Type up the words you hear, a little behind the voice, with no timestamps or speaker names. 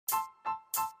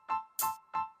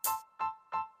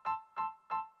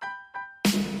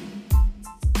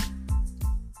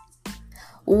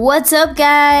What's up,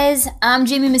 guys? I'm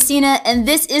Jamie Messina, and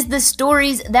this is the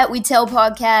Stories That We Tell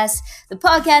podcast, the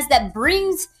podcast that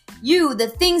brings you the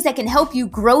things that can help you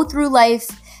grow through life,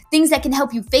 things that can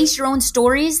help you face your own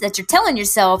stories that you're telling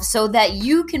yourself so that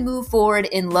you can move forward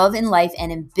in love, in life,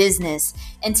 and in business.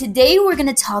 And today we're going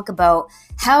to talk about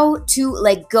how to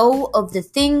let go of the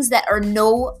things that are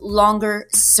no longer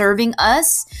serving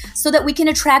us so that we can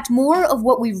attract more of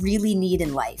what we really need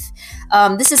in life.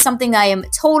 This is something I am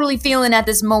totally feeling at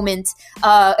this moment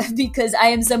because I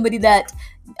am somebody that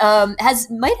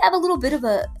might have a little bit of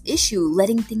a issue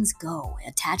letting things go.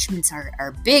 Attachments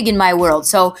are big in my world.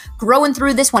 So growing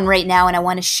through this one right now, and I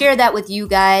want to share that with you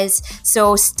guys.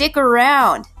 So stick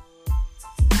around.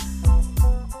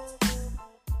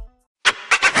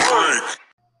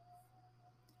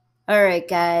 All right,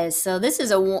 guys. So this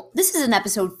is an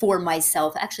episode for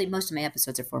myself. Actually, most of my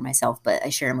episodes are for myself, but I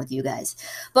share them with you guys.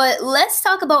 But let's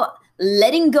talk about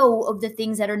letting go of the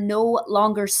things that are no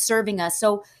longer serving us.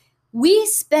 So we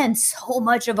spend so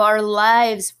much of our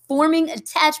lives forming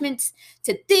attachments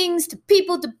to things, to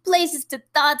people, to places, to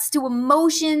thoughts, to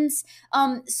emotions,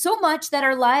 so much that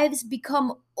our lives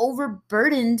become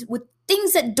overburdened with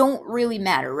things that don't really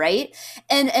matter, right?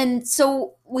 And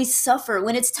so we suffer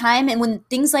when it's time, and when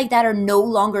things like that are no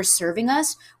longer serving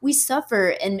us, we suffer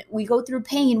and we go through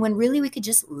pain when really we could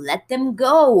just let them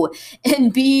go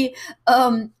and be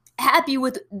happy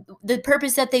with the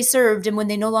purpose that they served. And when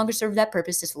they no longer serve that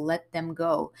purpose, just let them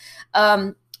go.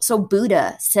 So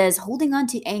Buddha says holding on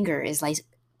to anger is like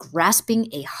grasping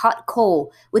a hot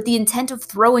coal with the intent of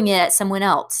throwing it at someone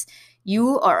else.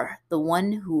 You are the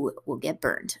one who will get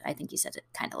burned. I think he said it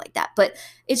kind of like that, but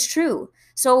it's true.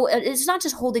 So it's not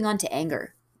just holding on to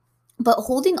anger, but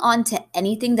holding on to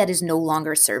anything that is no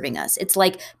longer serving us. It's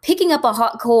like picking up a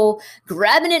hot coal,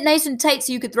 grabbing it nice and tight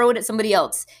so you could throw it at somebody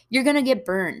else. You're going to get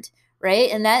burned, right?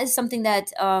 And that is something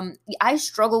that I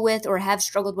struggle with or have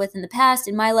struggled with in the past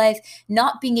in my life,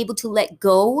 not being able to let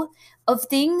go of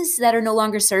things that are no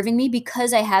longer serving me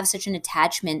because I have such an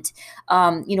attachment.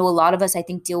 A lot of us, I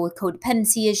think, deal with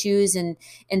codependency issues and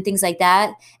things like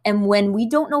that. And when we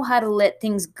don't know how to let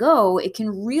things go, it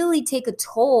can really take a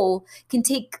toll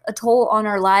on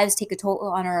our lives, take a toll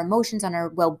on our emotions, on our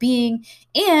well-being,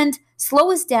 and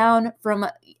slow us down from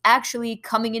actually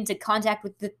coming into contact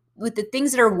with the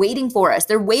things that are waiting for us.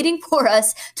 They're waiting for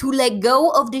us to let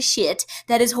go of the shit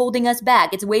that is holding us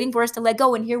back. It's waiting for us to let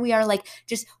go. And here we are, like,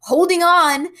 just holding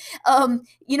on,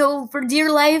 for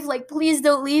dear life, like, please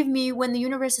don't leave me, when the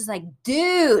universe is like,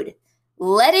 dude,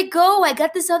 let it go. I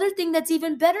got this other thing that's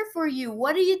even better for you.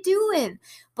 What are you doing?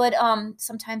 But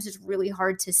sometimes it's really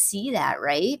hard to see that,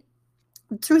 right?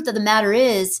 The truth of the matter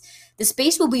is, the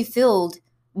space will be filled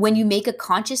when you make a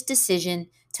conscious decision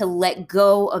to let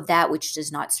go of that which does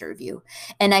not serve you.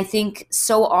 And I think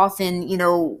so often,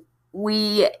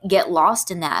 we get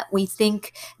lost in that. We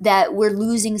think that we're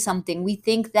losing something. We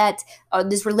think that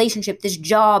this relationship, this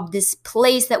job, this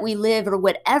place that we live, or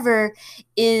whatever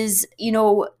is,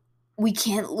 we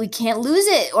can't lose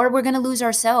it, or we're going to lose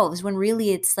ourselves, when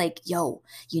really it's like, yo,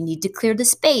 you need to clear the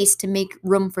space to make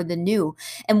room for the new.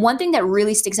 And one thing that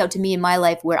really sticks out to me in my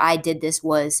life where I did this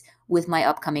was with my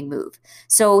upcoming move.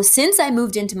 So since I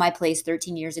moved into my place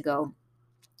 13 years ago,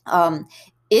 I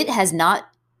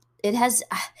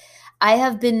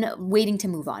have been waiting to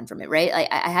move on from it, right?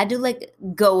 I had to let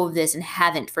go of this and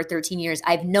haven't for 13 years.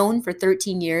 I've known for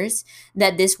 13 years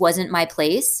that this wasn't my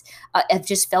place. I've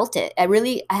just felt it. I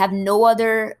have no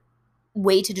other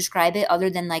way to describe it other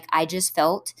than, like, I just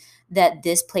felt that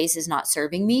this place is not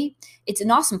serving me. It's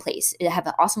an awesome place. It have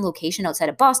an awesome location outside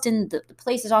of Boston. The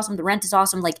place is awesome. The rent is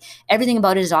awesome. Like, everything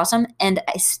about it is awesome. And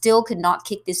I still could not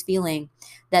kick this feeling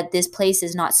that this place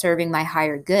is not serving my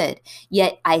higher good.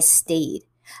 Yet I stayed.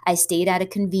 I stayed out of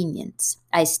convenience.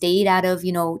 I stayed out of,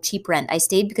 cheap rent. I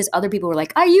stayed because other people were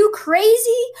like, are you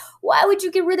crazy? Why would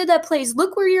you get rid of that place?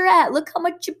 Look where you're at. Look how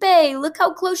much you pay. Look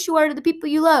how close you are to the people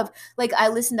you love. Like, I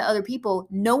listened to other people,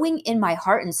 knowing in my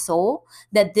heart and soul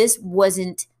that this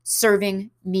wasn't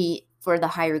serving me for the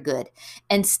higher good.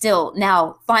 And still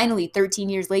now, finally, 13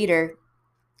 years later,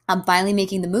 I'm finally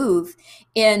making the move,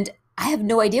 and I have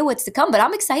no idea what's to come, but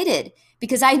I'm excited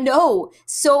because I know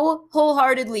so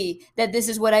wholeheartedly that this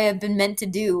is what I have been meant to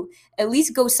do, at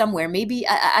least go somewhere. Maybe,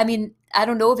 I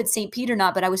don't know if it's St. Pete or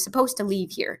not, but I was supposed to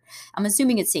leave here. I'm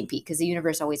assuming it's St. Pete because the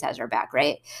universe always has our back,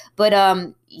 right? But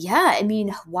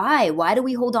why? Why do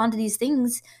we hold on to these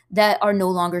things that are no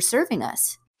longer serving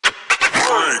us?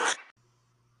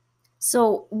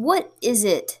 So what is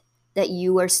it that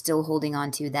you are still holding on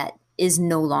to that is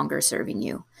no longer serving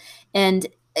you? And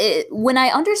when I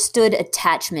understood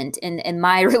attachment and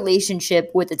my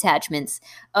relationship with attachments,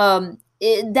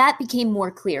 that became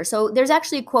more clear. So there's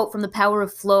actually a quote from The Power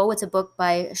of Flow. It's a book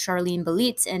by Charlene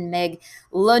Belitz and Meg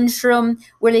Lundstrom,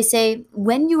 where they say,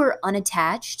 when you are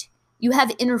unattached, you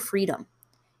have inner freedom.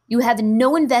 You have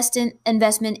no investment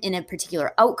in a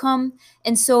particular outcome,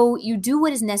 and so you do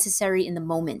what is necessary in the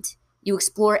moment. You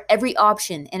explore every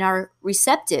option and are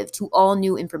receptive to all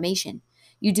new information.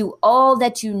 You do all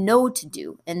that you know to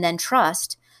do and then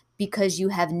trust because you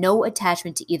have no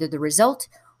attachment to either the result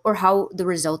or how the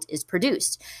result is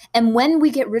produced. And when we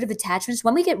get rid of attachments,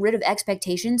 when we get rid of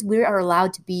expectations, we are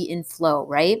allowed to be in flow,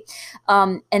 right?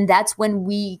 And that's when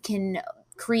we can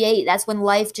create, that's when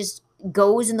life just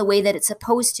goes in the way that it's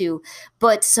supposed to.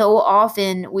 But so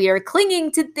often we are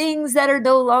clinging to things that are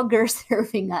no longer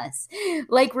serving us,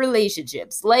 like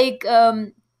relationships, like,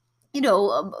 you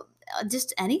know,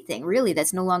 just anything really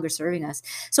that's no longer serving us.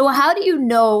 So how do you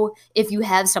know if you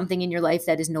have something in your life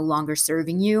that is no longer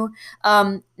serving you?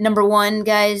 Number one,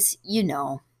 guys,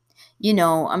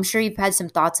 I'm sure you've had some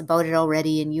thoughts about it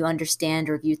already and you understand,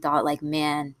 or if you thought like,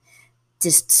 man,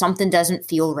 just something doesn't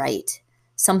feel right.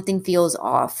 Something feels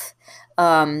off.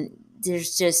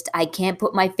 There's just, I can't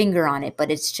put my finger on it,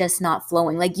 but it's just not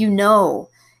flowing. Like, I know,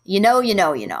 we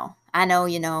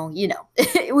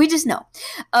just know.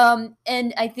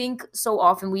 And I think so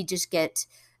often we just get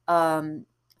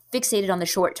fixated on the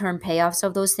short-term payoffs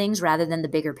of those things rather than the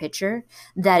bigger picture,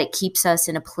 that it keeps us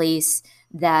in a place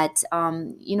that,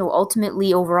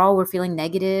 ultimately overall we're feeling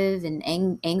negative and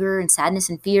anger and sadness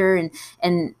and fear.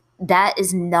 And that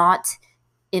is not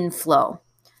in flow,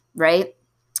 right?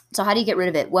 So how do you get rid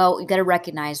of it? Well, you got to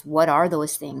recognize, what are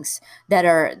those things that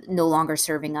are no longer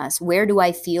serving us? Where do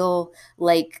I feel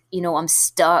like, I'm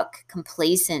stuck,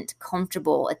 complacent,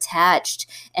 comfortable, attached,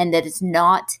 and that it's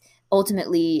not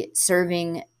ultimately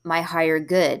serving my higher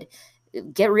good?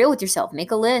 Get real with yourself,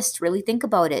 make a list, really think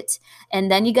about it. And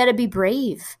then you got to be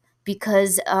brave,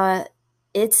 because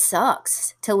it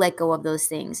sucks to let go of those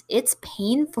things. It's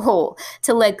painful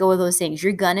to let go of those things.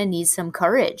 You're going to need some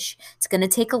courage. It's going to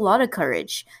take a lot of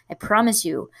courage. I promise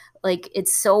you. Like,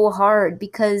 it's so hard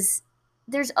because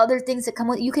there's other things that come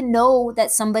with it. You can know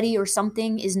that somebody or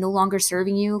something is no longer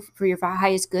serving you for your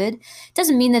highest good. It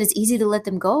doesn't mean that it's easy to let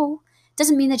them go. It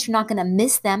doesn't mean that you're not going to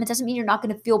miss them. It doesn't mean you're not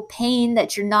going to feel pain,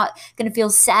 that you're not going to feel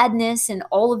sadness and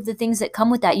all of the things that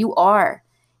come with that. You are.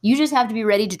 You just have to be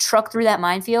ready to truck through that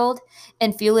minefield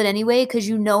and feel it anyway, because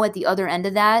at the other end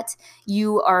of that,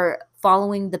 you are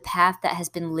following the path that has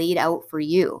been laid out for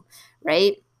you,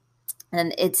 right?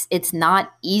 And it's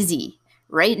not easy.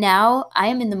 Right now, I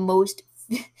am in the most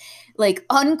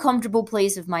uncomfortable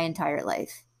place of my entire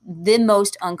life. The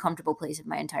most uncomfortable place of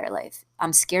my entire life.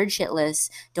 I'm scared shitless,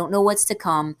 don't know what's to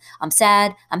come. I'm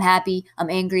sad, I'm happy,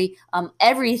 I'm angry,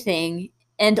 everything.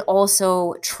 And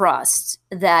also trust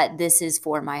that this is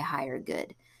for my higher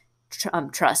good. I'm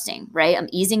trusting, right? I'm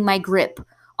easing my grip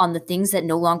on the things that are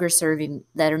no longer serving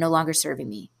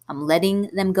me. I'm letting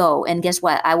them go. And guess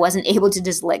what? I wasn't able to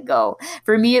just let go.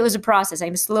 For me, it was a process.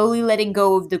 I'm slowly letting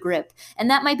go of the grip. And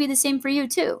that might be the same for you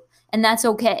too. And that's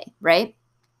okay, right?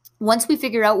 Once we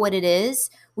figure out what it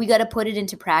is, we got to put it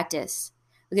into practice.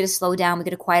 We got to slow down. We got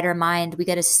to quiet our mind. We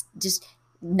got to just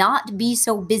not be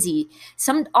so busy.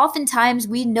 Oftentimes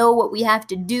we know what we have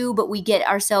to do, but we get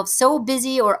ourselves so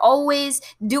busy or always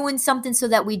doing something so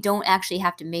that we don't actually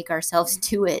have to make ourselves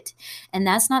do it. And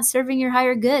that's not serving your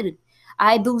higher good.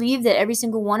 I believe that every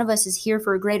single one of us is here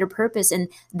for a greater purpose, and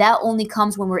that only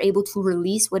comes when we're able to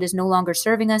release what is no longer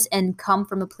serving us and come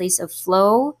from a place of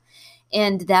flow.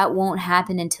 And that won't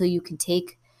happen until you can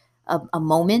take a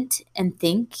moment and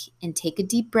think and take a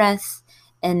deep breath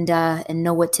and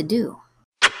know what to do.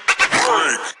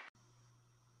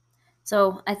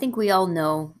 So I think we all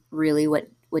know really what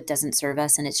doesn't serve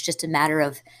us, and it's just a matter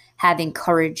of having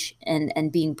courage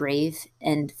and being brave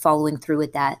and following through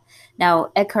with that.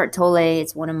 Now, Eckhart Tolle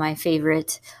is one of my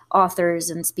favorite authors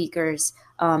and speakers.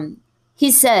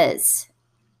 He says,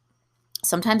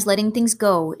 sometimes letting things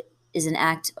go is an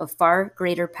act of far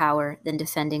greater power than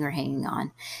defending or hanging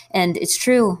on. And it's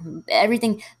true.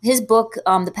 Everything, his book,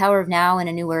 The Power of Now and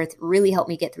A New Earth, really helped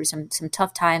me get through some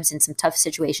tough times and some tough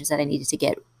situations that I needed to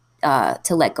get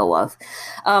to let go of.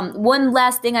 One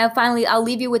last thing, I'll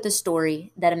leave you with a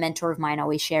story that a mentor of mine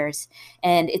always shares,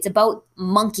 and it's about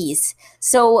monkeys.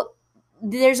 So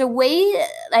there's a way,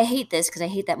 I hate this because I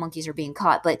hate that monkeys are being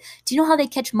caught, but do you know how they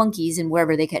catch monkeys and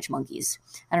wherever they catch monkeys?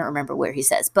 I don't remember where he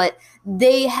says, but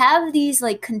they have these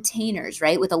containers,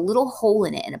 right, with a little hole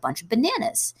in it and a bunch of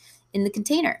bananas in the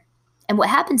container. And what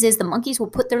happens is the monkeys will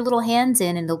put their little hands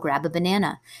in and they'll grab a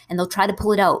banana and they'll try to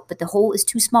pull it out, but the hole is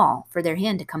too small for their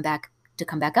hand to come back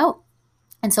out.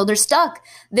 And so they're stuck.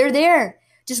 They're there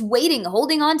just waiting,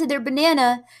 holding on to their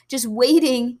banana, just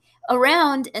waiting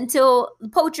around until the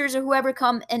poachers or whoever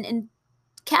come and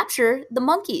capture the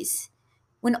monkeys,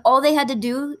 when all they had to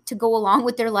do to go along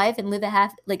with their life and live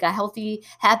a healthy,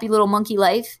 happy little monkey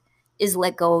life is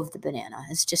let go of the banana.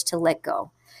 It's just to let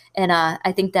go. And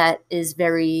I think that is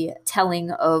very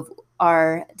telling of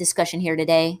our discussion here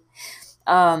today.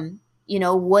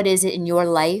 What is it in your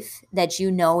life that you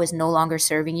know is no longer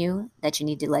serving you that you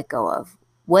need to let go of?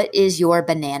 What is your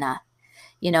banana?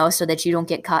 So that you don't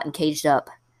get caught and caged up.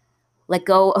 Let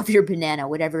go of your banana,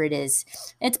 whatever it is.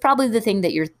 It's probably the thing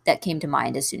that came to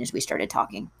mind as soon as we started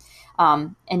talking.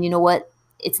 And you know what?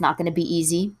 It's not going to be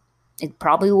easy. It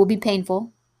probably will be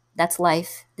painful. That's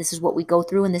life. This is what we go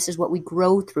through, and this is what we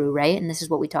grow through, right? And this is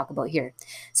what we talk about here.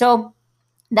 So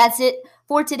that's it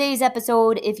for today's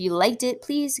episode. If you liked it,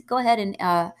 please go ahead and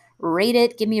rate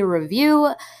it. Give me a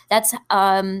review. That's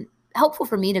helpful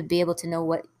for me to be able to know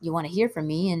what you want to hear from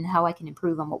me and how I can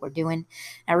improve on what we're doing.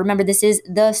 Now, remember, this is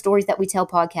the Stories That We Tell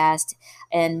podcast,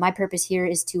 and my purpose here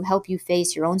is to help you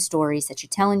face your own stories that you're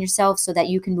telling yourself so that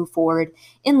you can move forward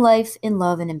in life, in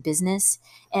love, and in business.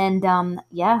 And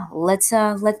let's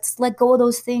let go of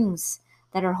those things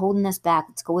that are holding us back.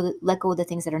 Let go of the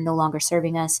things that are no longer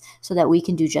serving us so that we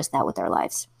can do just that with our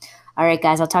lives. All right,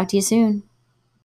 guys, I'll talk to you soon.